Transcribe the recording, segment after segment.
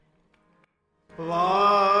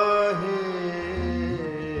वाहे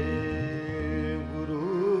गुरु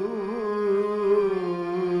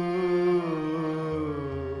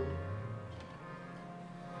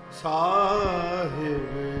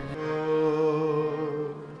साहिब जो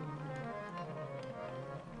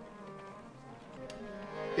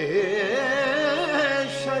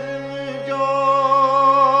शरण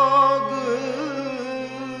जोग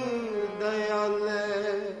दयाले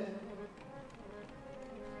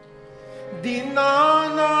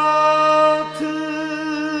दीनानाथ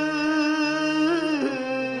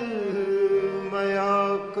मया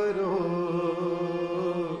करो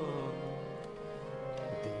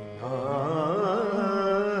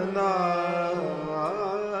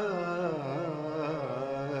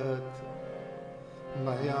दीनानाथ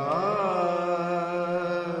मया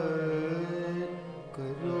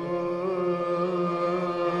करो।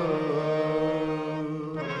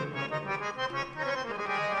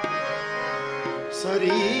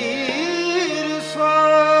 शरीर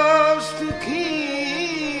स्वस्थ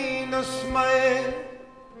खीनस्मय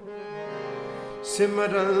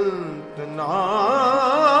सिमरंत नानक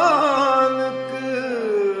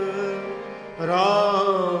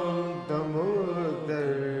राम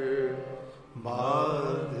दमोदर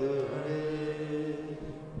माधवे।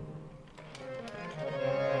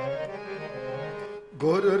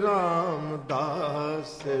 गुरु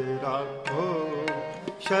रामदास राखो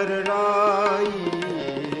शरणाई,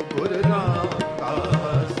 गुरु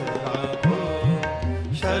रामदास राखो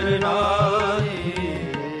शरणाई।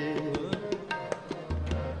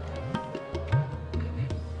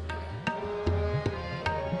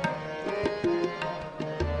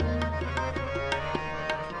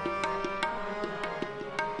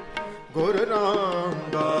 गुरु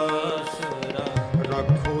रामदास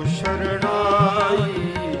राखो शरणाई,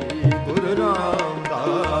 गुरु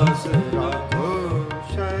रामदास राखो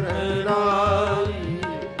शरणाई।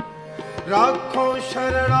 राखो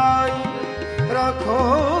शरणाई, राखो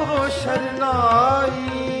शरणाई।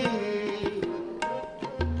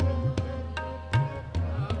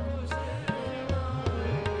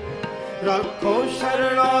 राखो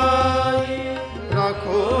शरणाई,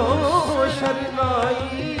 राखो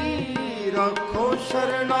शरणाई। राखो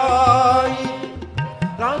शरणाई,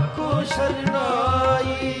 राखो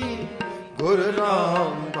शरणाई। गुरु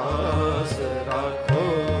रामदास राखो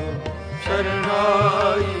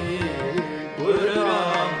शरणाई, गुरु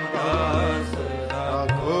रामदास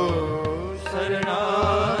राखो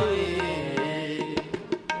शरणाई।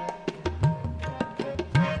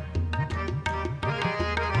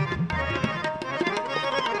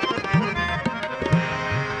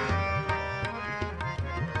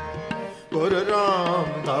 गुरु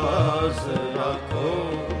रामदास राखो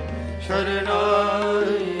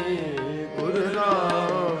शरणाई, गुरु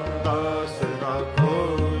रामदास राखो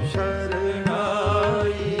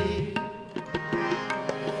शरणाई।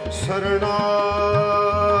 शरणाई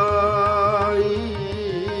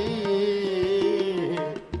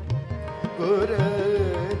गुरु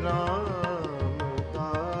रामदास,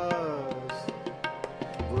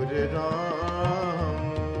 गुरु रामदास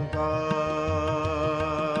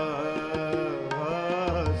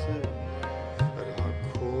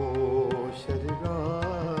राखो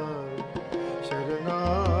शरणाई। शरणाई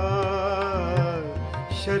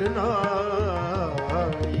शरणाई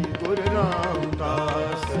गुरु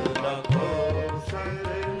रामदास राखो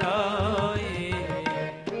शरणाई।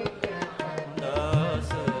 दास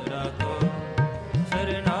राखो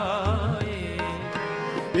शरणाई।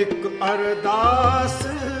 एक अरदास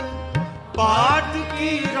पाठ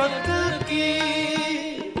की रत की,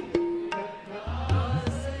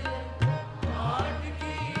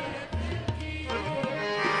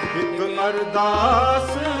 एक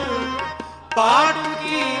अरदास पाठ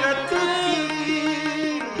की रत की।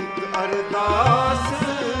 एक अरदास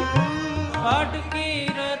पाठ की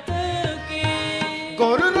रत की।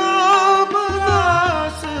 गुरु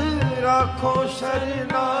रामदास राखो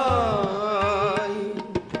शरणाई।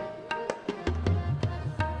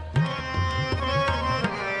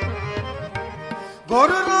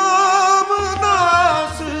 गुरु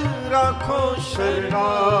रामदास राखो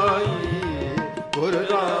शरणाई। गुरु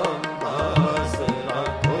रामदास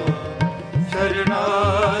राखो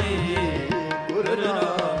शरणाई। गुरु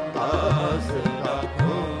रामदास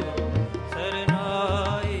राखो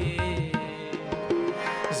शरणाई।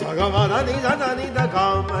 सगमधनि धनि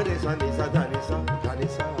दगाम रे सनि सधनि सा धनि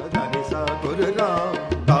सा धनि सा। गुरु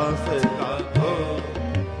रामदास राखो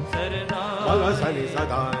शरणाई। मग सनि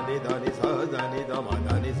सधनि धनि सा धनि द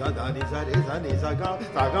मधनि सा धनि सा रे सनि सगा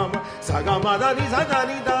सगम सगम धनि सा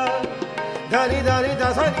धनि दा धनि धनि द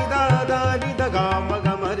सनि दा धनि द गा मग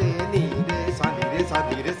रे नी रे सा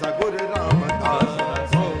सा गुरु रामदास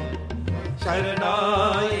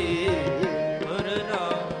शरणाई गुरु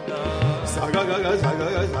रामदास सागा गा गा सागा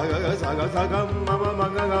गा सागा गा सागा सागा मम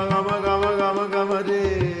मग गा गम गम गम गम रे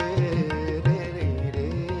रे रे रे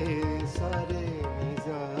सारे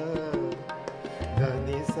निजा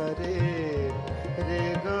धनि सरे रे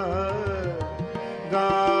गा गा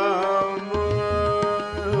म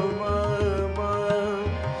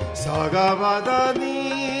सागा मदनी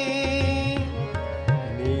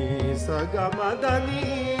नी सागा मदनी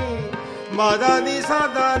मदनी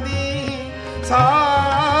सदनी सा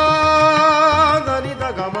धनि द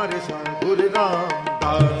गम रे सा गुरु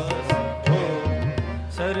रामदास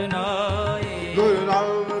शरणाई गुरु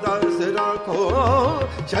रामदास राखो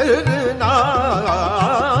शरणाई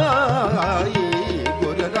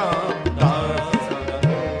गुरु रामदास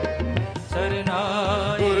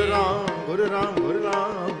शरणाई गुरु राम गुरु राम गुरु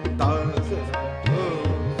रामदास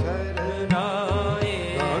शरणाई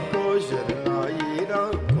राखो शरणाई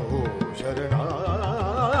राखो शरणाई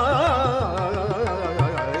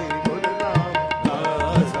गुरु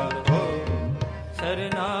रामदास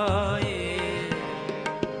शरणाई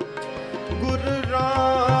गुरु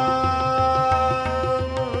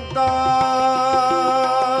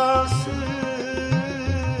रामदास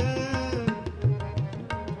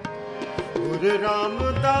गुरु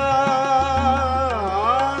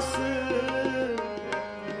रामदास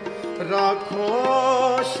राखो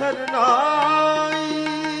शरणाई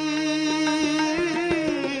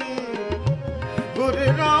गुरु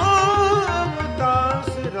रामदास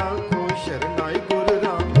राखो शरणाई गुरु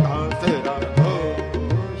रामदास राखो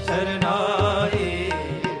शरणाई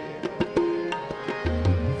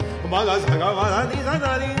मागा सगा मागा नी सा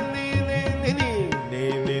दा नी नी नी नी नी नी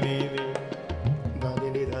नी नी नी दा नी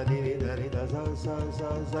नी दा नी नी दा नी दा सा सा सा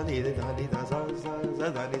सा नी नी दा नी दा सा सा सा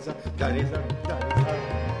दा नी सा दा नी सा दा नी सा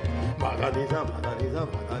मागा नी सा मागा नी सा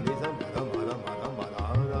मागा नी सा मागा मागा मागा मागा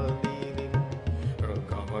दा नी नी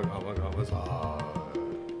गामा गामा गामा सा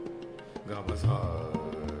गामा सा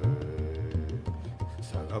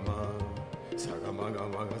sagama sagama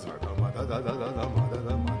gama sagama da da da da da ma da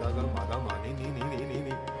da ma da da ma da ma ni ni ni ni ni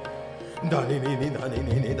ni da ni ni ni da ni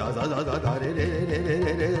ni ni da da da da da re re re re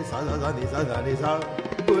re re sa da da ni sa da ni sa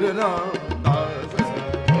guru ramdas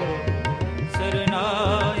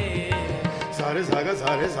शरणाई sare saga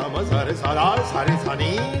sare sama sare sara sare sa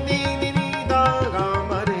ni ni ni ni da ga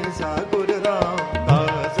ma re sa guru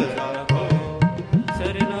ramdas राखो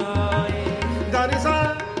शरणाई da ni sa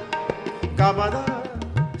ga ma da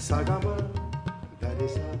sa ga ma da ni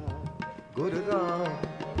sa guru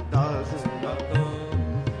ramdas राखो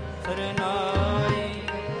शरणाई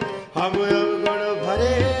हम अवगुण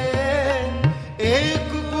भरे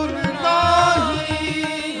एक गुण नाही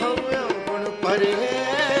हम अवगुण भरे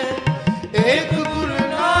एक गुण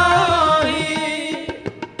नाही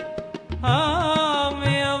हाँ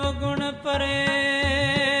मैं अवगुण परे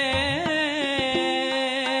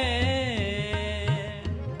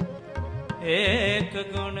एक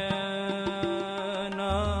गुण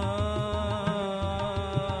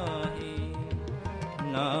नाही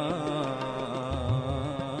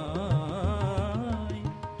नाही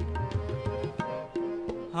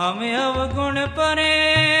हम अवगुण परे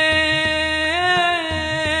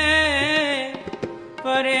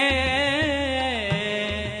परे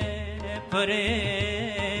परे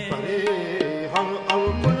भरे हम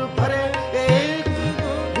अवगुण भरे एक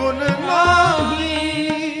गुण नाही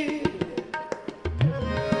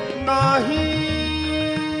नाही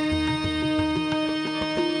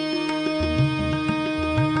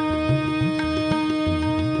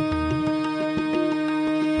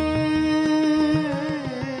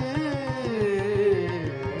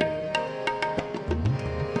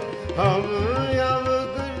हम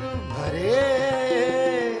अवगुण भरे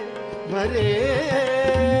भरे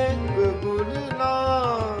गुण ना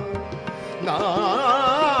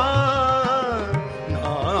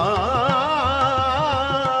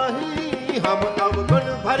नाही हम अवगुण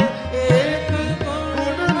भरे एक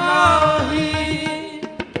गुण नाही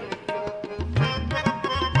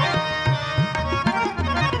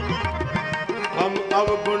हम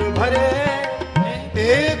अवगुण भरे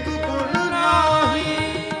एक गुण नाही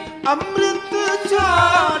अमृत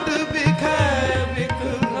चाट बिखै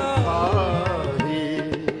बिखराही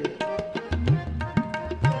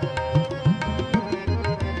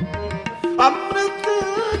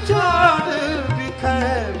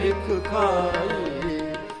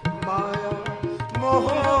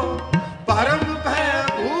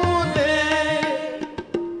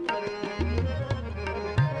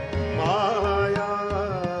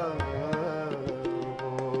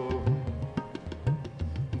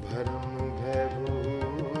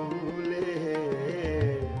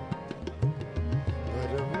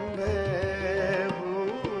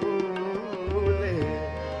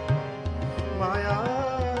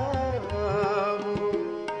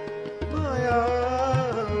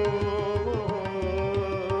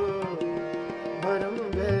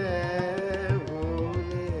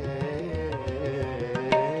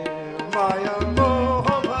माया मोह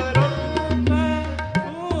भरम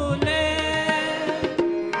भूले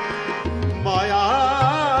माया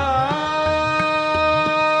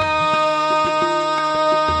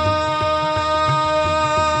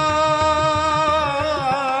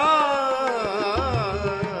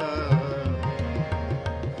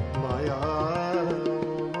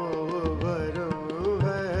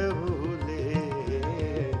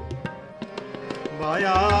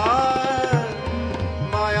माया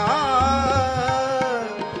माया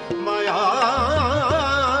माया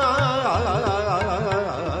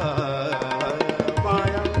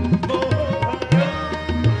माया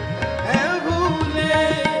है भूले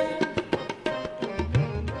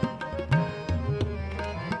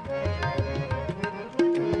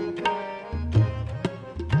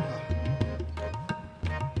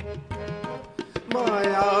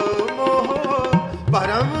माया मोह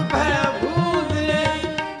परम भय भूले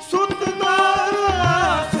सुत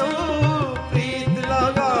दासो प्रीत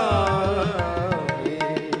लगाए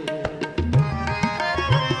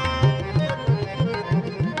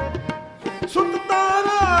सुत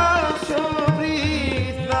दासो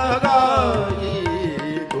प्रीत लगाई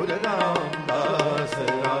गुरु रामदास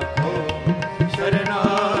राखो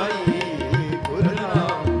शरणाई गुरु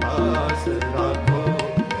रामदास राखो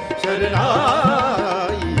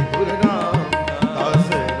शरणाई गुरु रामदास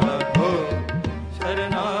राखो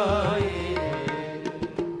शरणाई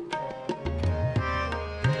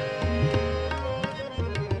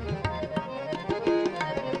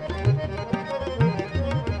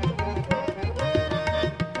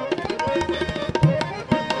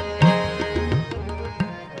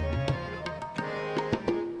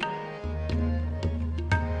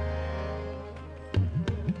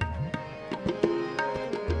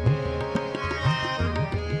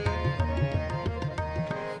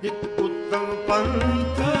एक उत्तम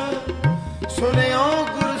पंथ सुनियो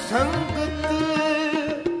गुरु संगत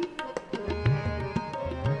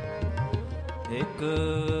एक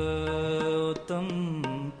उत्तम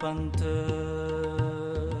पंथ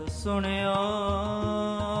सुनियो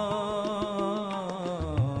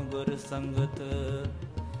गुर संगत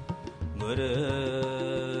गुर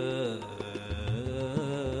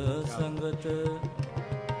संगत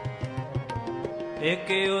एक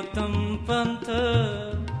उत्तम पंथ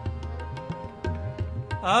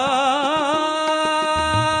आ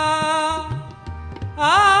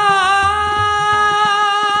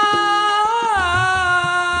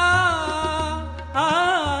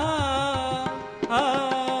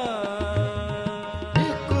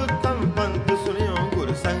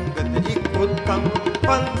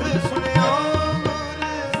पंथ सुनियो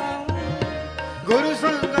गुरु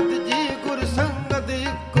संगत जी गुरु संगत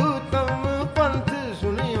एक उत्तम पंथ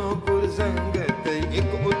सुनियो गुरु संगत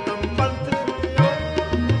एक उत्तम पंथ सुनियो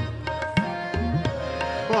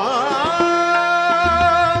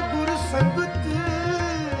गुरु संगत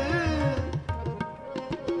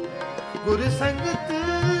गुरु संगत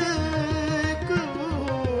एक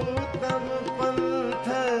उत्तम पंथ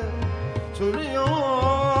सुनियो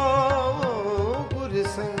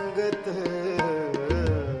संगत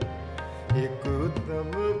एक उत्तम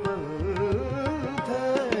पंथ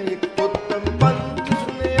एक उत्तम पंथ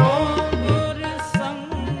सुनियो गुर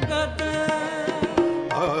संगत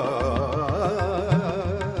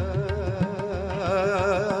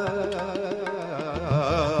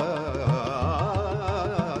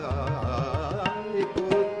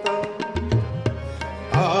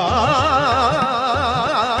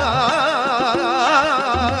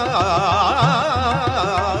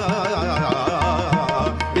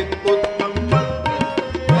एक उत्तम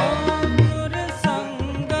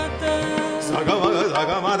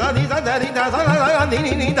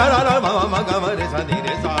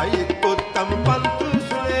उत्तम पंथ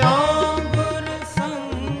सुनियो गुर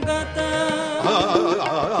संगत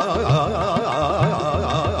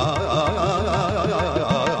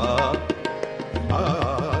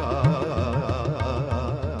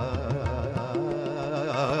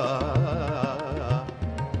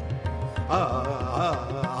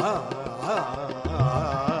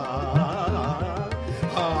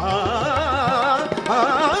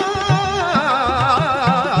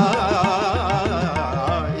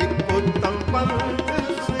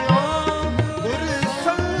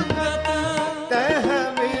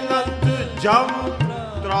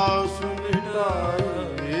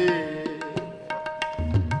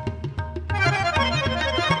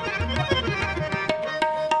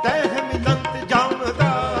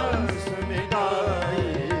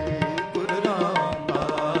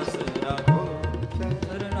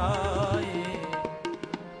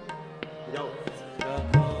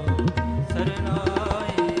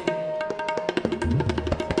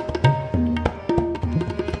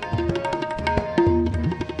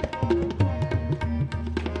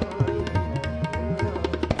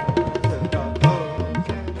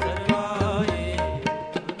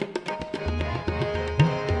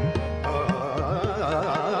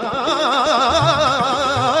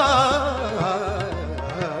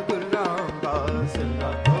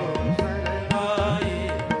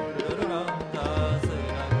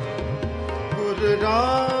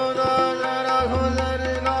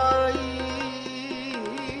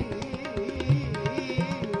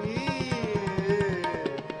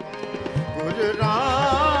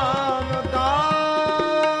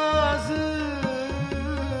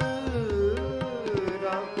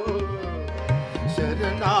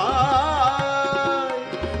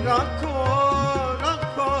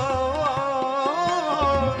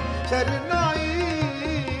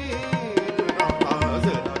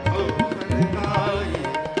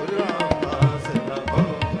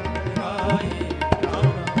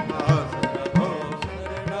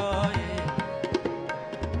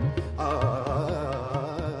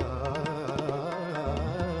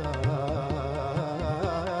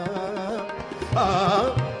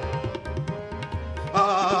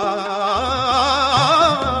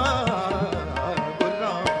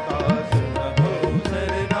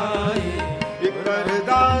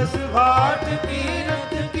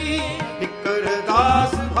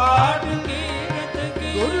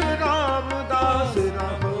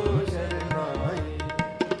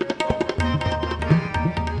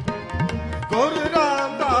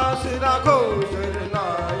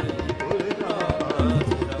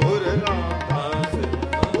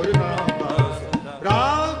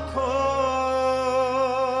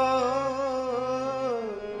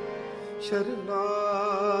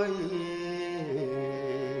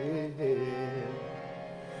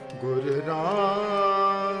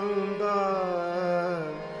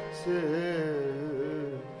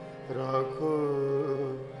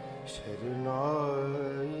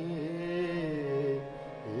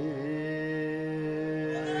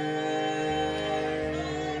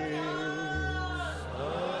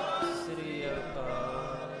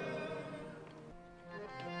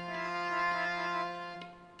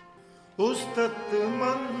उस्तत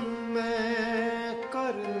मन में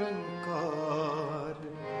कर रंकार,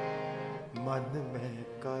 मन में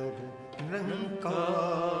कर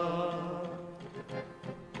रंकार।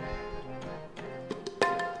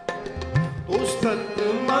 उस्तत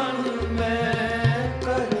मन में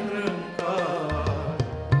कर रंकार,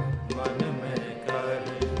 मन में कर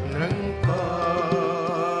रंकार।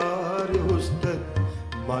 उस्तत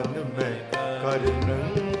मन में कर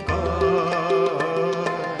रंकार,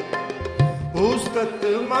 उस्तत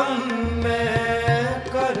मन में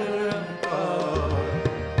कर रंकार,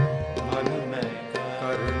 मन में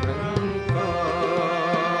कर रंकार,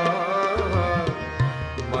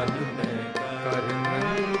 मन में कर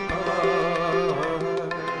रंकार।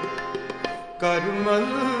 करमल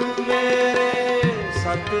मेरे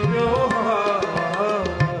सतव्यवहार,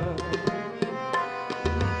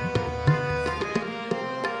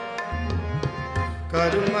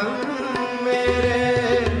 करमल मेरे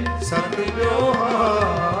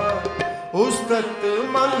सतव्यवहार। उस्तत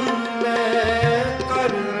मन में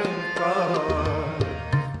कर रंकार,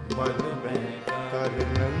 मन में कर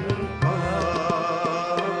रंकार।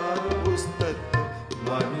 उस्तत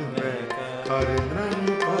मन में कर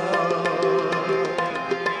रंकार,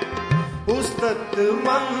 उस्तत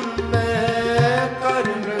मन में कर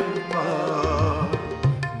रंकार,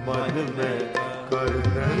 मन में कर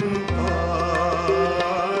रंकार।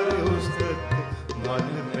 उस्तत मन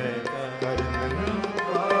में कर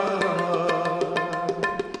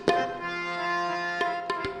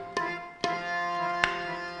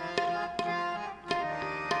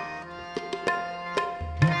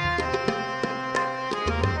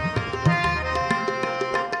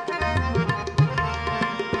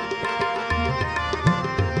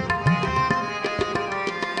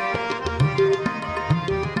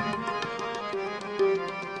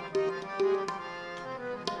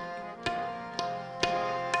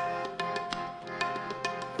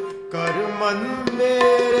कर मन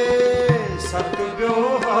मेरे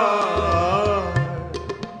सतव्यवहार।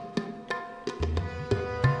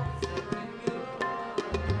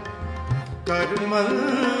 कर मन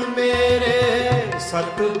मेरे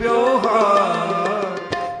सतव्यवहार,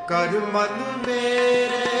 कर मन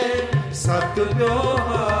मेरे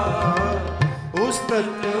सतव्यवहार।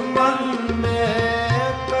 उस्तत मन में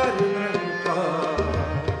कर रंकार,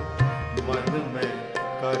 मन में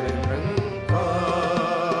कर रंकार।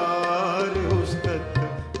 उस्तत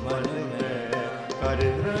मन में कर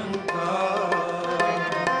रंकार,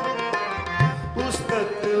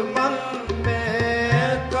 उस्तत मन में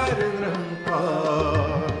कर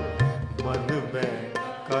रंकार, मन में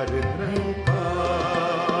कर रंकार,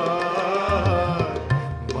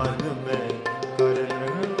 मन में कर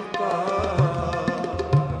रंकार।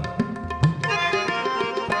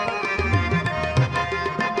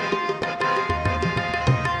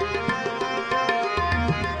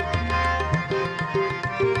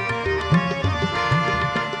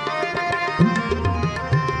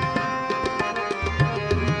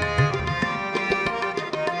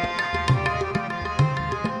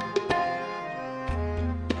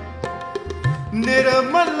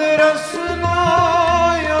 निर्मल रसना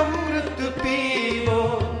अमृत पीवो,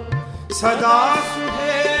 सदा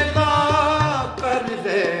सुहेला कर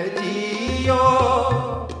दे जियो।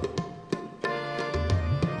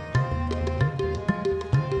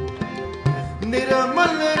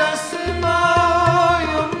 निर्मल रसना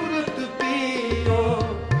अमृत पियो,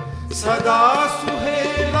 सदा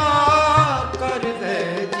सुहेला कर दे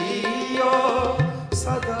जियो।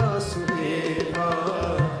 सदा सुहेला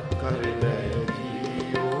कर दे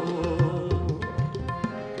जियो,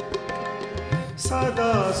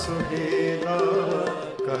 सदा सुहेला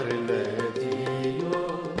कर ले जियो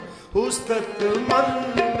उस्तत मन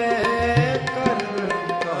में कर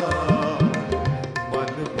लंकार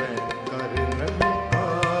मन में कर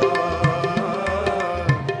लंकार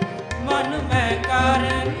मन में कर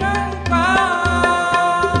लंकार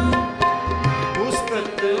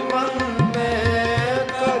उस्तत मन में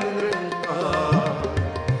कर लंकार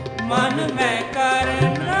मन में कर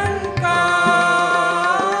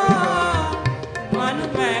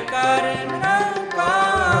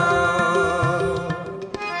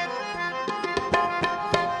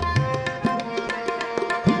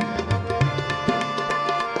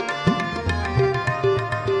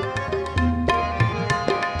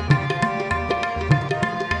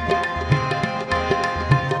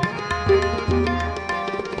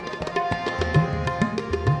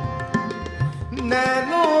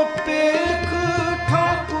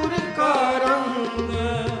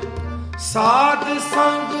साध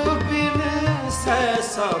संग बिन सै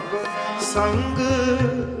सब संग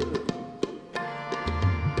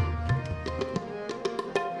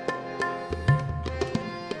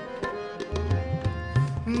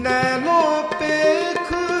नैनो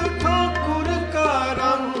पेख ठाकुर का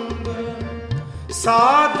रंग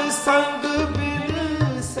साध संग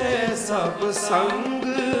बिन सै सब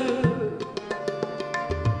संग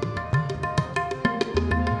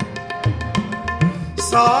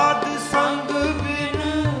साध संग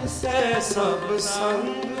बिन सै सब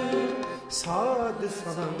संग साध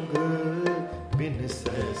संग बिन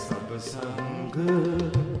सै सब संग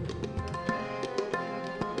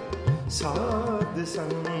साध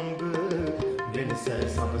संग बिन सै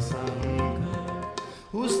सब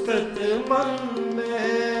संग उस्तत मन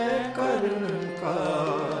में करन का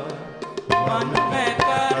मन में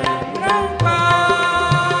कर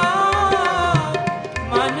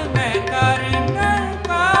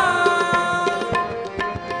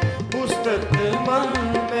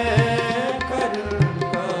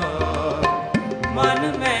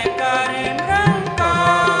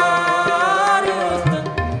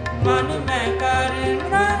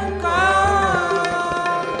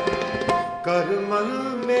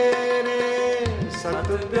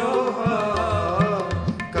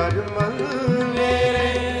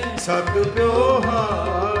सत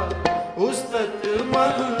व्यवहार उस्तत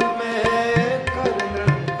मन में कर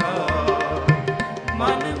लंकार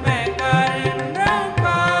मन में कर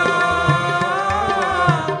लंकार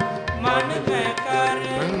मन में कर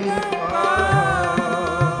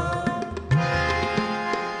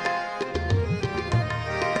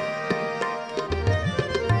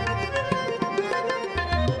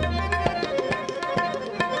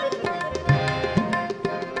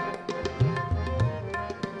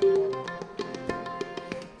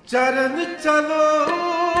चरण चलो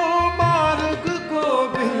मार्ग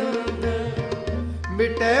गोविंद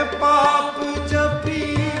मिटे पाप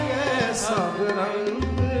जपिए सब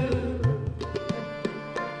रंग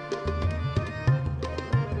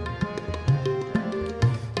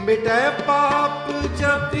मिटे पाप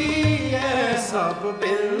जपिए सब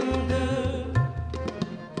बिंद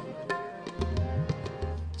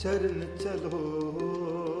चरण चलो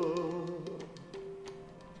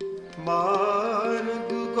मार्ग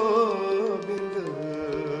गोविंद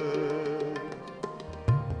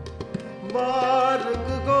मार्ग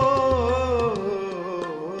गोविंद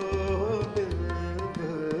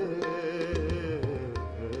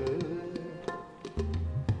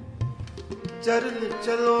चरण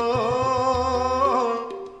चलो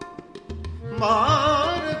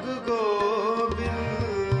मार्ग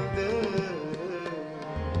गोविंद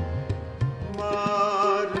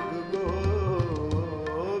मार्ग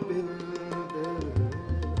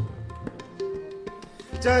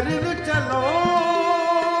चरण चलो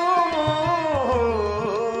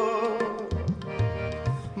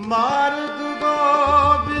मार्ग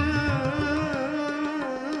गोविंद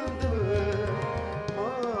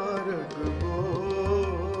मार्ग गोविंद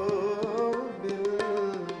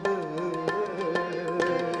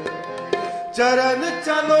चरण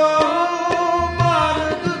चलो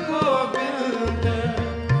मार्ग गोविंद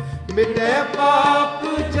मिटे पाप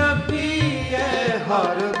जपिए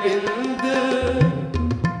हर बिंद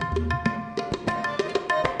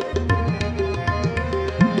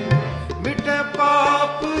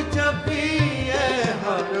पाप जपिए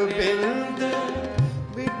हर बिंद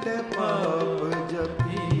मिटे पाप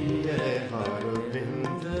जपिए हर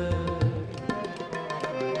बिंद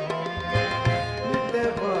मिटे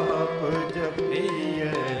पाप जपिए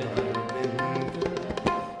हर बिंद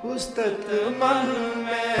उस्तत मन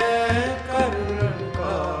में कर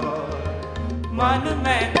लंकार मन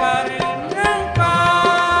में कर लंकार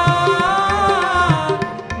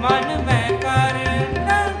मन में कर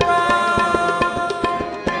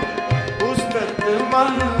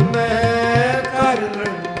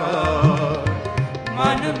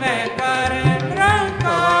ਮੈਂ ਕਰ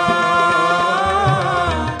ਨਿਰੰਕਾਰ,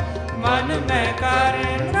 ਮਨ ਮੈਂ ਕਰ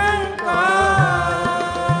ਨਿਰੰਕਾਰ।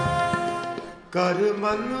 ਕਰ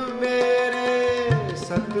ਮਨ ਮੇਰੇ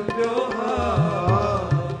ਸਤ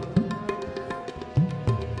ਵਿਵਹਾਰ,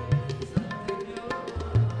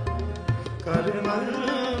 ਕਰ ਮਨ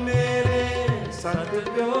ਮੇਰੇ ਸਤ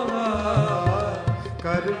ਵਿਵਹਾਰ,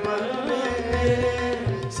 ਕਰ ਮਨ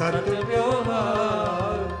ਮੇਰੇ ਸਤ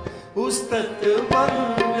ਵਿਵਹਾਰ। ਉਸਤਤ ਮਨ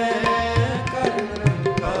ਮੈਂ ਕਰ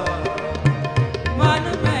ਨਿਰੰਕਾਰ, ਮਨ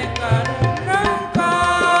ਮੈਂ ਕਰ ਨਿਰੰਕਾਰ,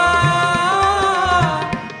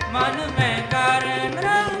 ਮਨ ਮੈਂ ਕਰ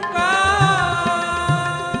ਨਿਰੰਕਾਰ।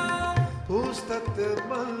 ਉਸਤਤ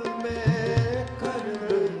ਮਨ ਮੈਂ ਕਰ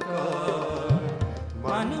ਨਿਰੰਕਾਰ,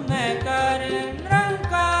 ਮਨ ਮੈਂ ਕਰ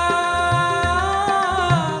ਨਿਰੰਕਾਰ,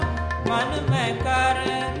 ਮਨ ਮੈਂ ਕਰ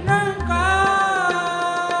ਨਿਰੰਕਾਰ।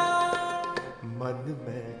 ਮਨ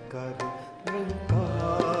ਮੈਂ ਕਰ ਨਿਰੰਕਾਰ,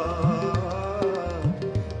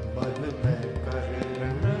 ਮਨ ਮੈਂ ਕਰ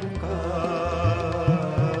ਨਿਰੰਕਾਰ,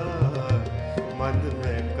 ਮਨ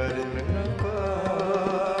ਮੈਂ ਕਰ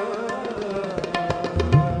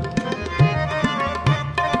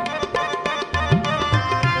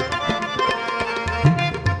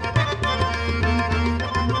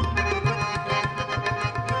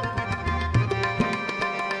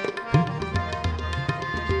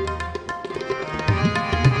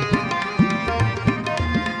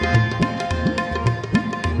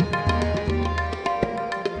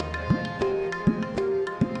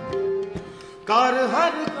ਕਰ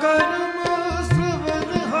ਹਰ ਕਰਮ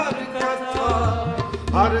ਸਿਵਨ ਹਰ ਕਥਾ,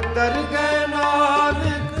 ਹਰ ਦਰਗਹਿ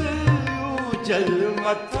ਨਾਨਕ ਉਜਲ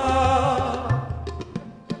ਮਥਾ।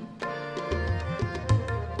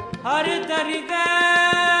 ਹਰ ਦਰਗਹਿ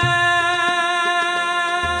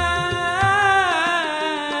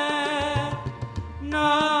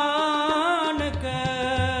ਨਾਨਕ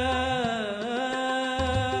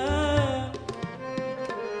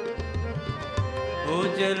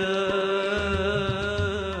ਉਜਲ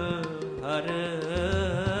ਹਰ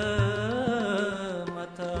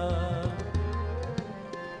ਮਥਾ।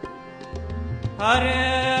 ਹਰ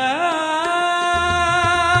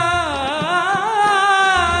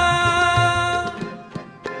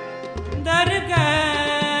ਦਰਗਹਿ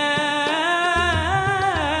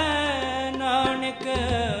ਨਾਨਕ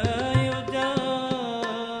ਉਜਲ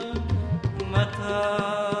ਮਥਾ।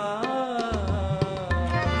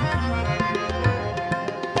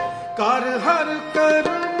 ਕਰ ਹਰ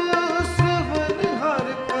ਕਰਮ ਸਿਵਨ ਹਰ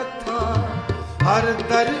ਕਥਾ, ਹਰ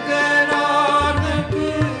ਦਰਗਹਿ ਨਾਨਕ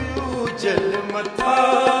ਉਜਲ ਮਥਾ।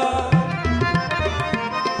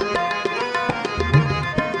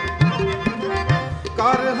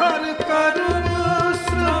 ਕਰ ਹਰ ਕਰਮ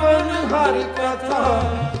ਸਿਵਨ ਹਰ ਕਥਾ,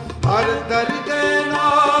 ਹਰ ਦਰਗਹਿ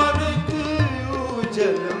ਨਾਨਕ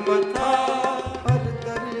ਉਜਲ ਮਥਾ। ਹਰ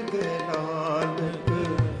ਦਰਗਹਿ ਨਾਨਕ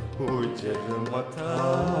ਉਜਲ ਮਥਾ,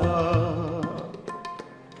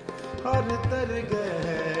 ਹਰ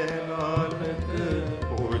ਦਰਗਹਿ ਨਾਨਕ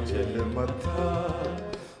ਉਜਲ ਮਥਾ।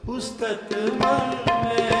 ਉਸਤਤ ਮਨ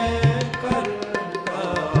ਮੈਂ ਕਰ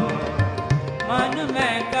ਨਿਰੰਕਾਰ, ਮਨ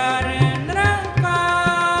ਮੈਂ ਕਰ ਨਿਰੰਕਾਰ,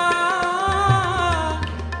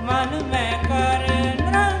 ਮਨ ਮੈਂ ਕਰ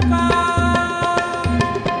ਨਿਰੰਕਾਰ।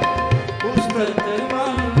 ਉਸਤਤ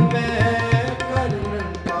ਮਨ ਮੈਂ ਕਰ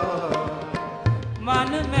ਨਿਰੰਕਾਰ,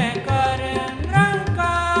 ਮਨ ਮੈਂ ਕਰ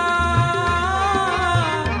ਨਿਰੰਕਾਰ,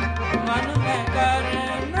 ਮਨ ਮੈਂ ਕਰ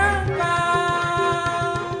ਨਿਰੰਕਾਰ।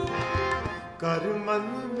 ਕਰ ਮਨ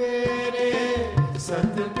ਮੇਰੇ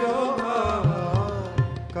ਸਤ ਵਿਵਹਾਰ,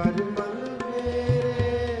 ਕਰ ਮਨ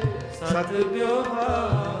ਮੇਰੇ ਸਤ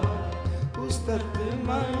ਵਿਵਹਾਰ। ਉਸਤਤ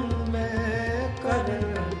ਮਨ ਮੈਂ ਕਰ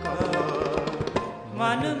ਨਿਰੰਕਾਰ,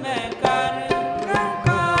 ਮਨ ਮੈਂ ਕਰ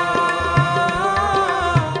ਨਿਰੰਕਾਰ,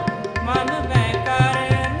 ਮਨ ਮੈਂ ਕਰ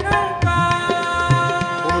ਨਿਰੰਕਾਰ।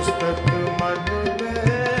 ਉਸਤਤ ਮਨ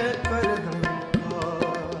ਮੈਂ ਕਰ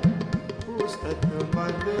ਨਿਰੰਕਾਰ, ਉਸਤਤ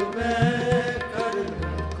ਮਨ ਮੈਂ ਕਰ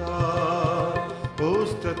ਨਿਰੰਕਾਰ।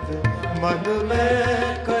 ਉਸਤਤ ਮਨ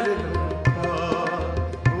ਮੈਂ ਕਰ ਨਿਰੰਕਾਰ,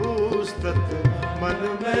 ਉਸਤਤ ਮਨ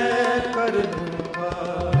ਮੈਂ ਕਰ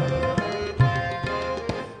ਨਿਰੰਕਾਰ।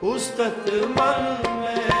 ਉਸਤਤ ਮਨ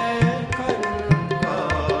ਮੈਂ ਕਰ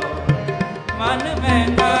ਨਿਰੰਕਾਰ, ਮਨ ਮੈਂ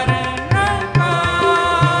ਕਰ ਨਿਰੰਕਾਰ,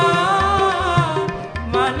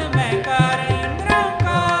 ਮਨ ਮੈਂ ਕਰ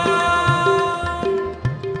ਨਿਰੰਕਾਰ।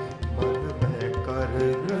 ਮਨ ਮੈਂ ਕਰ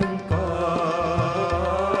ਨਿਰੰਕਾਰ,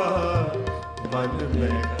 ਮਨ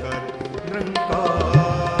ਮੈਂ ਕਰ ਨਿਰੰਕਾਰ।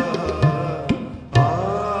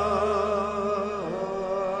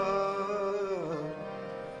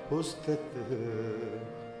 ਉਸਤਤ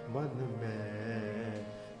ਮਨ ਮੈਂ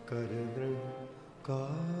ਕਰ ਨਿਰੰਕਾਰ।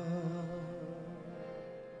 ਕਰ